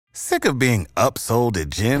Sick of being upsold at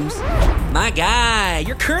gyms? My guy,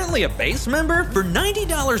 you're currently a base member? For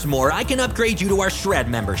 $90 more, I can upgrade you to our Shred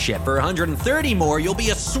membership. For $130 more, you'll be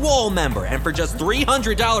a Swole member. And for just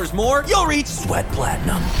 $300 more, you'll reach Sweat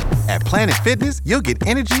Platinum. At Planet Fitness, you'll get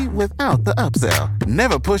energy without the upsell.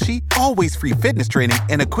 Never pushy, always free fitness training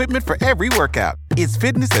and equipment for every workout. It's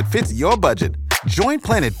fitness that fits your budget. Join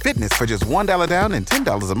Planet Fitness for just $1 down and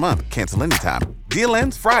 $10 a month. Cancel anytime. Deal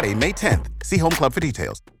ends Friday, May 10th. See Home Club for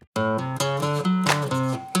details. From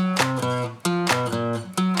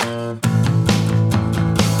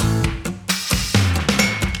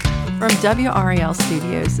WRAL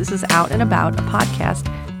Studios, this is Out and About, a podcast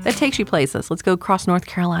that takes you places. Let's go across North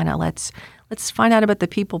Carolina. Let's find out about the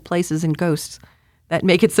people, places, and ghosts that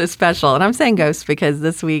make it so special. And I'm saying ghosts because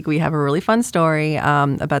this week we have a really fun story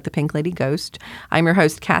about the Pink Lady Ghost. I'm your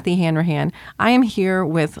host, Kathy Hanrahan. I am here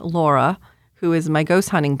with Laura, who is my ghost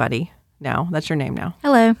hunting buddy now. That's your name now.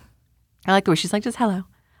 Hello. I like the way she's like, just hello.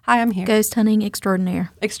 Hi, I'm here. Ghost hunting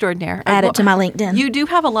extraordinaire. Extraordinaire. Add it to my LinkedIn. You do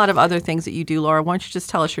have a lot of other things that you do, Laura. Why don't you just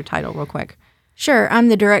tell us your title real quick? Sure. I'm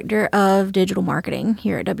the director of digital marketing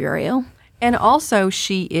here at WRAL. And also,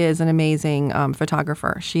 she is an amazing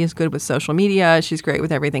photographer. She is good with social media. She's great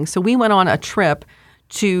with everything. So we went on a trip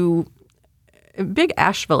to a big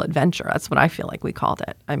Asheville adventure. That's what I feel like we called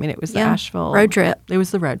it. I mean, it was the Asheville road trip. It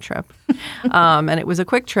was the road trip. And it was a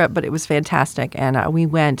quick trip, but it was fantastic. And we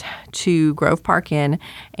went to Grove Park Inn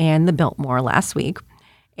and the Biltmore last week.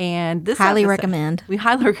 And this highly episode, recommend. We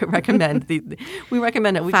highly recommend. We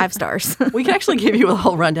recommend it. 5 stars. We can actually give you a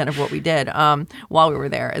whole rundown of what we did while we were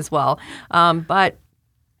there as well. But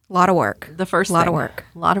a lot of work. The first a lot thing, of work.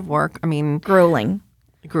 A lot of work. I mean, grueling.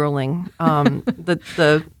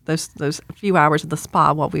 Those few hours at the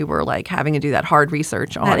spa while we were like having to do that hard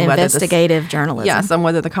research on that investigative journalism. Yes, on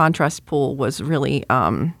whether the contrast pool was really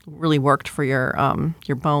worked for your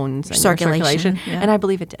bones and your circulation. Yeah. And I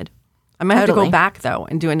believe it did. I might have to go back, though,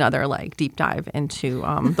 and do another, deep dive into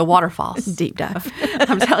the waterfalls. Deep dive.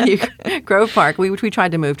 I'm telling you, Grove Park, we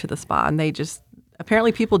tried to move to the spa, and they just,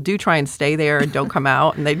 apparently people do try and stay there and don't come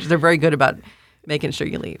out, and they're very good about making sure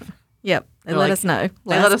you leave. Yep. They let us know.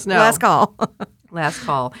 Let us know. Last call. Last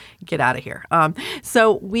call. Get out of here.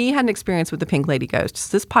 So we had an experience with the Pink Lady Ghosts.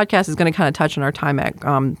 This podcast is going to kind of touch on our time at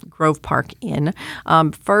Grove Park Inn.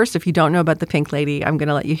 First, if you don't know about the Pink Lady, I'm going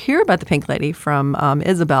to let you hear about the Pink Lady from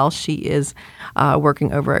Isabel. She is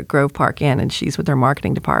working over at Grove Park Inn, and she's with their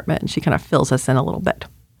marketing department, and she kind of fills us in a little bit.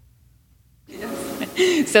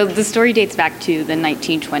 So the story dates back to the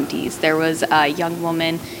 1920s. There was a young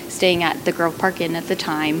woman staying at the Grove Park Inn at the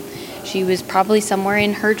time. She was probably somewhere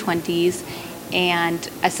in her 20s. And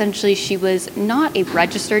essentially, she was not a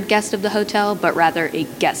registered guest of the hotel, but rather a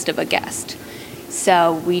guest of a guest.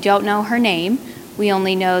 So we don't know her name. We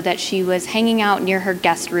only know that she was hanging out near her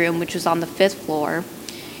guest room, which was on the 5th floor.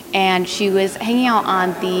 And she was hanging out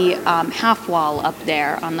on the half wall up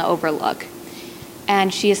there on the overlook.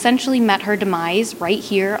 And she essentially met her demise right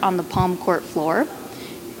here on the Palm Court floor.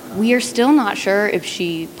 We are still not sure if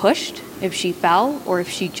she pushed, if she fell, or if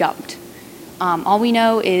she jumped. All we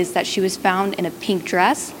know is that she was found in a pink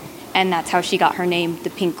dress, and that's how she got her name,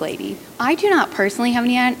 the Pink Lady. I do not personally have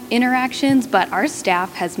any interactions, but our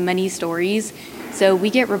staff has many stories. So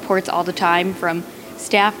we get reports all the time from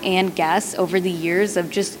staff and guests over the years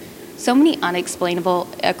of just so many unexplainable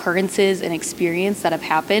occurrences and experience that have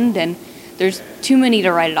happened, and there's too many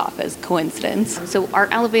to write it off as coincidence. So our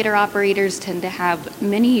elevator operators tend to have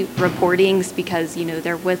many reportings because,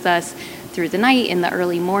 they're with us through the night in the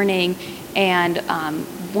early morning. And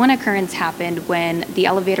one occurrence happened when the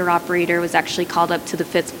elevator operator was actually called up to the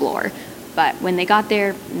 5th floor. But when they got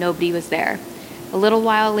there, nobody was there. A little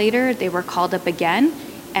while later, they were called up again.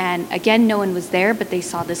 And again, no one was there, but they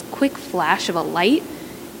saw this quick flash of a light.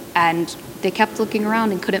 And they kept looking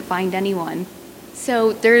around and couldn't find anyone.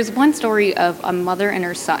 So there's one story of a mother and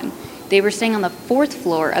her son. They were staying on the 4th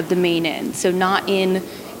floor of the main inn, so not in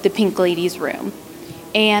the Pink Lady's room.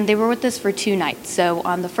 And they were with us for 2 nights. So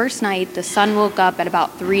on the first night, the son woke up at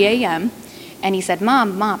about 3 a.m. and he said,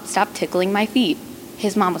 Mom, stop tickling my feet.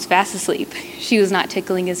 His mom was fast asleep. She was not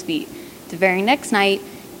tickling his feet. The very next night,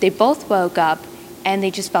 they both woke up and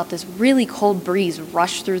they just felt this really cold breeze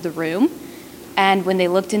rush through the room. And when they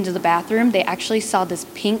looked into the bathroom, they actually saw this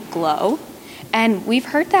pink glow. And we've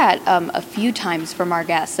heard that a few times from our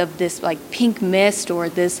guests of this pink mist or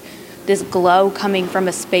this glow coming from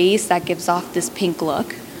a space that gives off this pink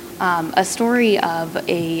look. A story of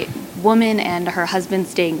a woman and her husband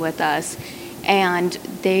staying with us, and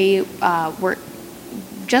they were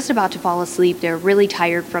just about to fall asleep. They were really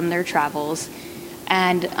tired from their travels,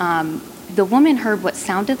 and the woman heard what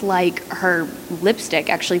sounded like her lipstick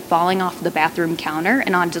actually falling off the bathroom counter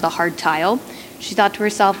and onto the hard tile. She thought to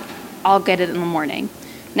herself, I'll get it in the morning.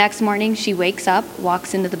 Next morning, she wakes up,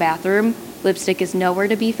 walks into the bathroom. Lipstick is nowhere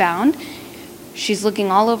to be found. She's looking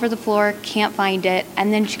all over the floor, can't find it.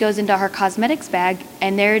 And then she goes into her cosmetics bag,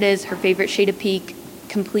 and there it is, her favorite shade of pink,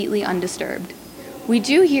 completely undisturbed. We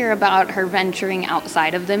do hear about her venturing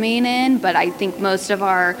outside of the main inn, but I think most of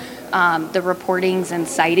our the reportings and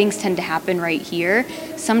sightings tend to happen right here.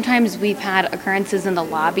 Sometimes we've had occurrences in the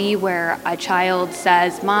lobby where a child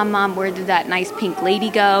says, Mom, where did that nice pink lady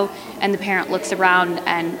go? And the parent looks around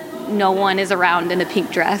and no one is around in a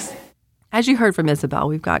pink dress. As you heard from Isabel,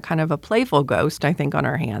 we've got kind of a playful ghost, I think, on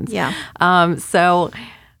our hands. Yeah. So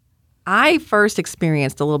I first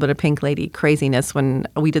experienced a little bit of Pink Lady craziness when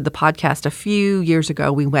we did the podcast a few years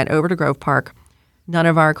ago. We went over to Grove Park. None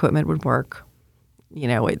of our equipment would work. You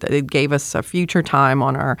know, it gave us a future time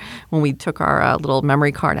on when we took our little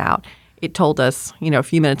memory card out. It told us, a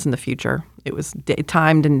few minutes in the future. It was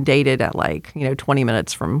timed and dated at 20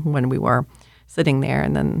 minutes from when we were sitting there.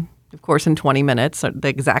 And then, of course, in 20 minutes, the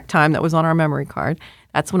exact time that was on our memory card,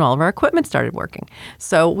 that's when all of our equipment started working.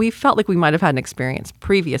 So we felt like we might have had an experience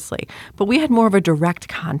previously, but we had more of a direct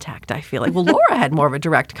contact, I feel like. Well, Laura had more of a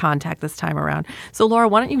direct contact this time around. So, Laura,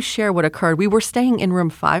 why don't you share what occurred? We were staying in room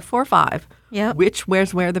 545,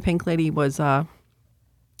 where's where the Pink Lady was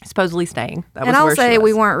supposedly staying. That and was I'll where say she was.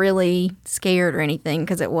 we weren't really scared or anything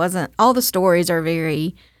because it wasn't, all the stories are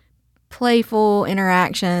very playful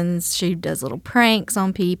interactions. She does little pranks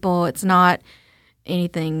on people. It's not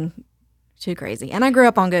anything too crazy. And I grew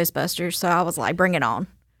up on Ghostbusters, so I was like, bring it on.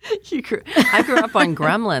 I grew up on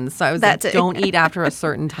Gremlins, so I was That like, too. don't eat after a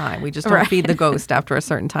certain time. We just don't feed the ghost after a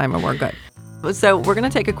certain time and we're good. So we're going to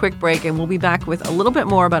take a quick break and we'll be back with a little bit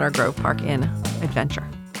more about our Grove Park Inn adventure.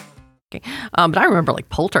 Okay. But I remember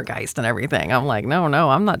poltergeist and everything. I'm like, no,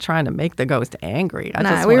 I'm not trying to make the ghost angry.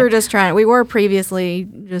 We were previously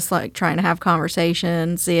just trying to have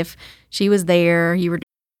conversation, see if she was there.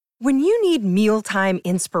 When you need mealtime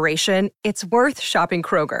inspiration, it's worth shopping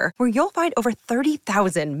Kroger, where you'll find over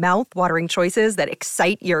 30,000 mouth-watering choices that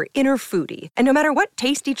excite your inner foodie. And no matter what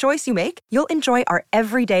tasty choice you make, you'll enjoy our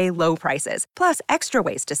everyday low prices, plus extra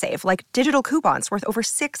ways to save, like digital coupons worth over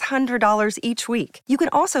 $600 each week. You can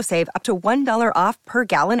also save up to $1 off per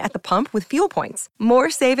gallon at the pump with fuel points.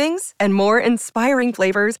 More savings and more inspiring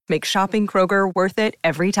flavors make shopping Kroger worth it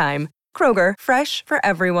every time. Kroger, fresh for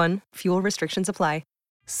everyone. Fuel restrictions apply.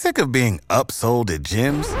 Sick of being upsold at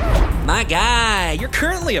gyms? My guy, you're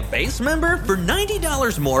currently a base member? For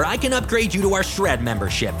 $90 more, I can upgrade you to our Shred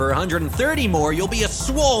membership. For $130 more, you'll be a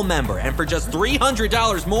Swole member. And for just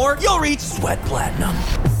 $300 more, you'll reach Sweat Platinum.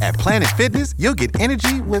 At Planet Fitness, you'll get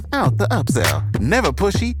energy without the upsell. Never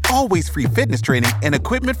pushy, always free fitness training and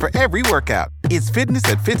equipment for every workout. It's fitness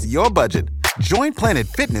that fits your budget. Join Planet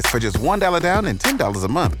Fitness for just $1 down and $10 a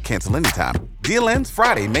month. Cancel anytime. Deal ends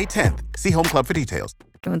Friday, May 10th. See Home Club for details.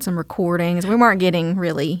 Doing some recordings. We weren't getting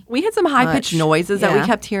really. We had some high-pitched noises that we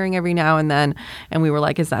kept hearing every now and then, and we were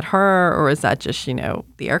like, is that her, or is that just,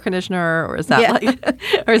 the air conditioner, or is that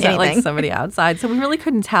that somebody outside? So we really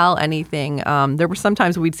couldn't tell anything. There were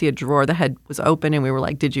sometimes we'd see a drawer that was open, and we were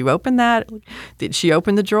like, did you open that? Did she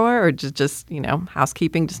open the drawer, or just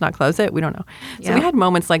housekeeping, just not close it? We don't know. So we had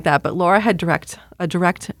moments like that, but Laura had a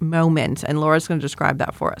direct moment, and Laura's going to describe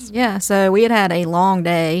that for us. Yeah, so we had a long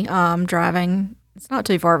day driving. It's not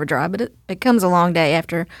too far of a drive, but it comes a long day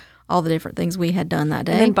after all the different things we had done that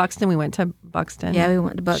day. And then Buxton, we went to Buxton. Yeah, we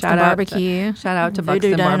went to Buxton Barbecue. Shout out to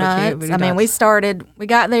Voodoo Buxton Donuts. Barbecue. We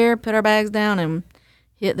got there, put our bags down, and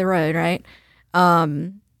hit the road, right?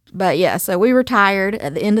 But yeah, so we were tired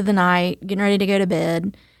at the end of the night, getting ready to go to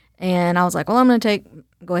bed. And I was like, well, I'm going to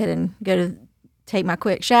go ahead and take my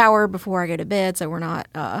quick shower before I go to bed so we're not,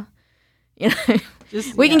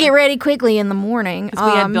 we can get ready quickly in the morning.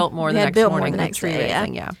 Because we had built more the next morning. The next day,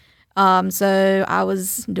 yeah. So I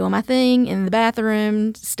was doing my thing in the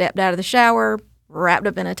bathroom, stepped out of the shower, wrapped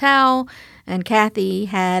up in a towel, and Kathy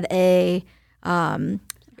had her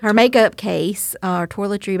makeup case,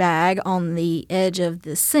 toiletry bag on the edge of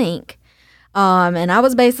the sink. And I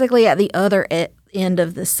was basically at the other end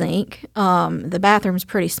of the sink. The bathroom's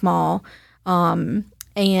pretty small.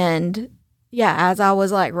 And yeah, as I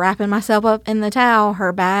was wrapping myself up in the towel,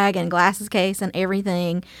 her bag and glasses case and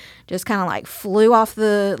everything just kind of flew off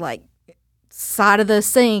the side of the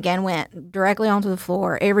sink and went directly onto the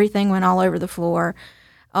floor. Everything went all over the floor.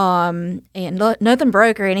 And nothing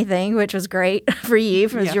broke or anything, which was great for you.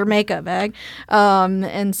 It was your makeup bag.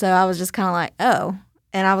 And so I was just kind of oh.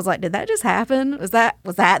 And I was like, did that just happen? Was that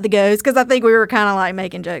the ghost? Because I think we were kind of like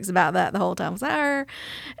making jokes about that the whole time. Was that her?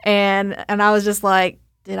 And I was just like,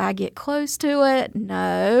 did I get close to it?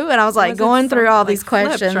 No. And I was like going through all these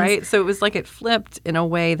questions. Flipped, right? So it was like it flipped in a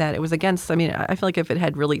way that it was against, I mean, I feel like if it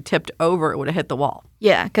had really tipped over, it would have hit the wall.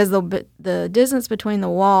 Yeah, because the distance between the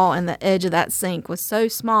wall and the edge of that sink was so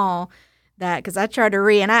small that, because I tried to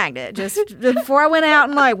reenact it just before I went out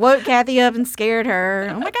and like woke Kathy up and scared her.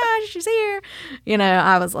 Oh my gosh, she's here.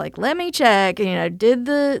 I was like, let me check. Did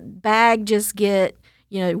the bag just get,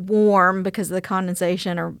 warm because of the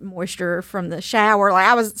condensation or moisture from the shower? Like,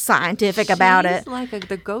 I was scientific about it. She's like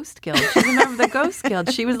the Ghost Guild. She's a member of the Ghost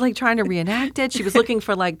Guild. She was like trying to reenact it. She was looking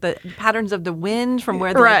for like the patterns of the wind from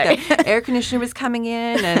where the air conditioner was coming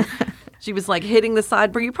in, and she was like hitting the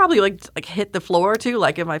side. But you probably like hit the floor too.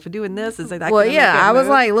 Like, am I doing this? Is that well, yeah. I was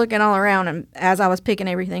like looking all around, and as I was picking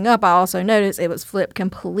everything up, I also noticed it was flipped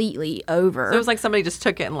completely over. So it was like somebody just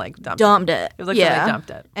took it and like dumped it. It was like somebody dumped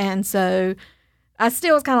it. And so I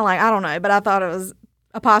still was kind of like, I don't know, but I thought it was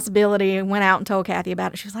a possibility and went out and told Kathy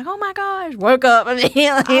about it. She was like, oh my gosh, woke up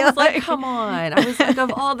immediately. I was like, come on. I was like,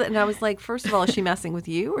 of all that. And I was like, first of all, is she messing with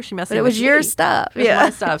you or is she messing with me? It was your stuff. It was my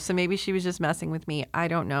stuff. So maybe she was just messing with me. I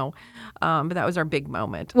don't know. But that was our big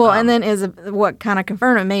moment. Well, and then what kind of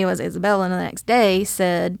confirmed me was Isabella the next day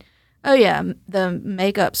said, oh yeah, the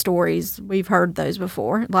makeup stories, we've heard those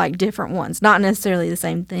before, like different ones. Not necessarily the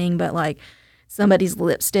same thing, but like somebody's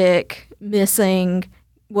lipstick missing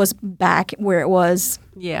was back where it was.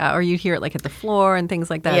 Yeah, or you'd hear it like at the floor and things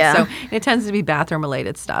like that. Yeah. So it tends to be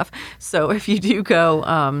bathroom-related stuff. So if you do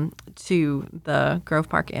go to the Grove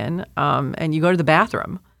Park Inn and you go to the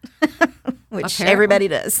bathroom, which everybody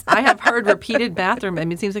does. I have heard repeated bathroom. I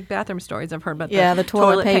mean, it seems like bathroom stories. I've heard about the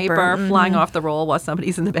toilet paper flying off the roll while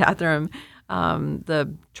somebody's in the bathroom,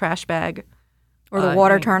 the trash bag. Or the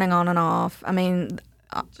water turning on and off. I mean,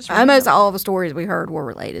 almost all the stories we heard were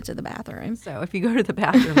related to the bathroom. So if you go to the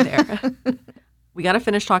bathroom there, we got to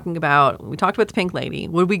finish talking about, we talked about the Pink Lady.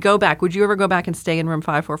 Would we go back? Would you ever go back and stay in room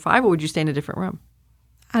 545 or would you stay in a different room?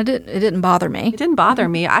 It didn't bother me. It didn't bother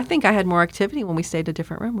me. I think I had more activity when we stayed in a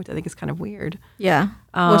different room, which I think is kind of weird. Yeah.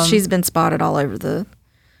 Well, she's been spotted all over the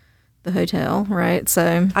hotel, right?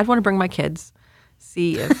 So I'd want to bring my kids.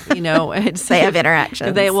 See if, they have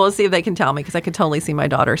interactions. We'll see if they can tell me, because I could totally see my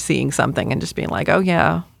daughter seeing something and just being like, oh,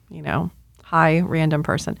 yeah, hi, random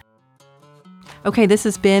person. Okay, this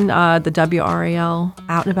has been the WRAL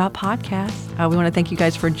Out and About podcast. We want to thank you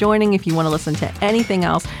guys for joining. If you want to listen to anything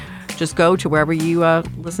else, just go to wherever you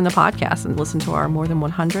listen to podcasts and listen to our more than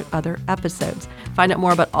 100 other episodes. Find out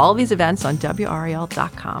more about all of these events on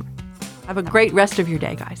WRAL.com. Have a great rest of your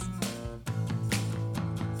day, guys.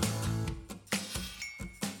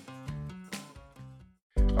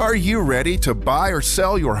 Are you ready to buy or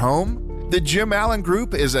sell your home? The Jim Allen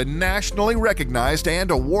Group is a nationally recognized and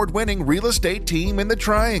award-winning real estate team in the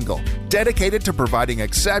Triangle, dedicated to providing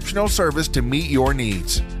exceptional service to meet your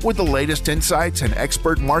needs. With the latest insights and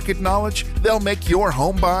expert market knowledge, they'll make your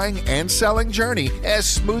home buying and selling journey as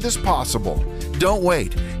smooth as possible. Don't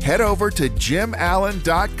wait. Head over to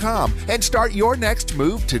jimallen.com and start your next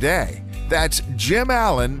move today. That's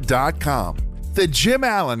jimallen.com. The Jim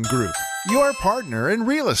Allen Group, your partner in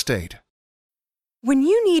real estate. When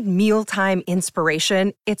you need mealtime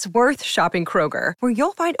inspiration, it's worth shopping Kroger, where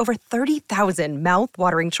you'll find over 30,000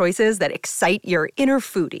 mouth-watering choices that excite your inner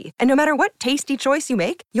foodie. And no matter what tasty choice you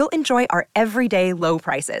make, you'll enjoy our everyday low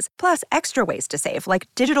prices, plus extra ways to save, like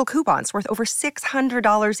digital coupons worth over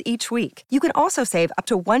 $600 each week. You can also save up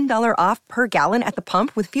to $1 off per gallon at the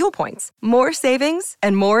pump with fuel points. More savings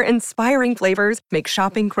and more inspiring flavors make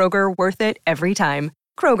shopping Kroger worth it every time.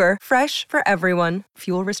 Kroger, fresh for everyone.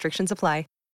 Fuel restrictions apply.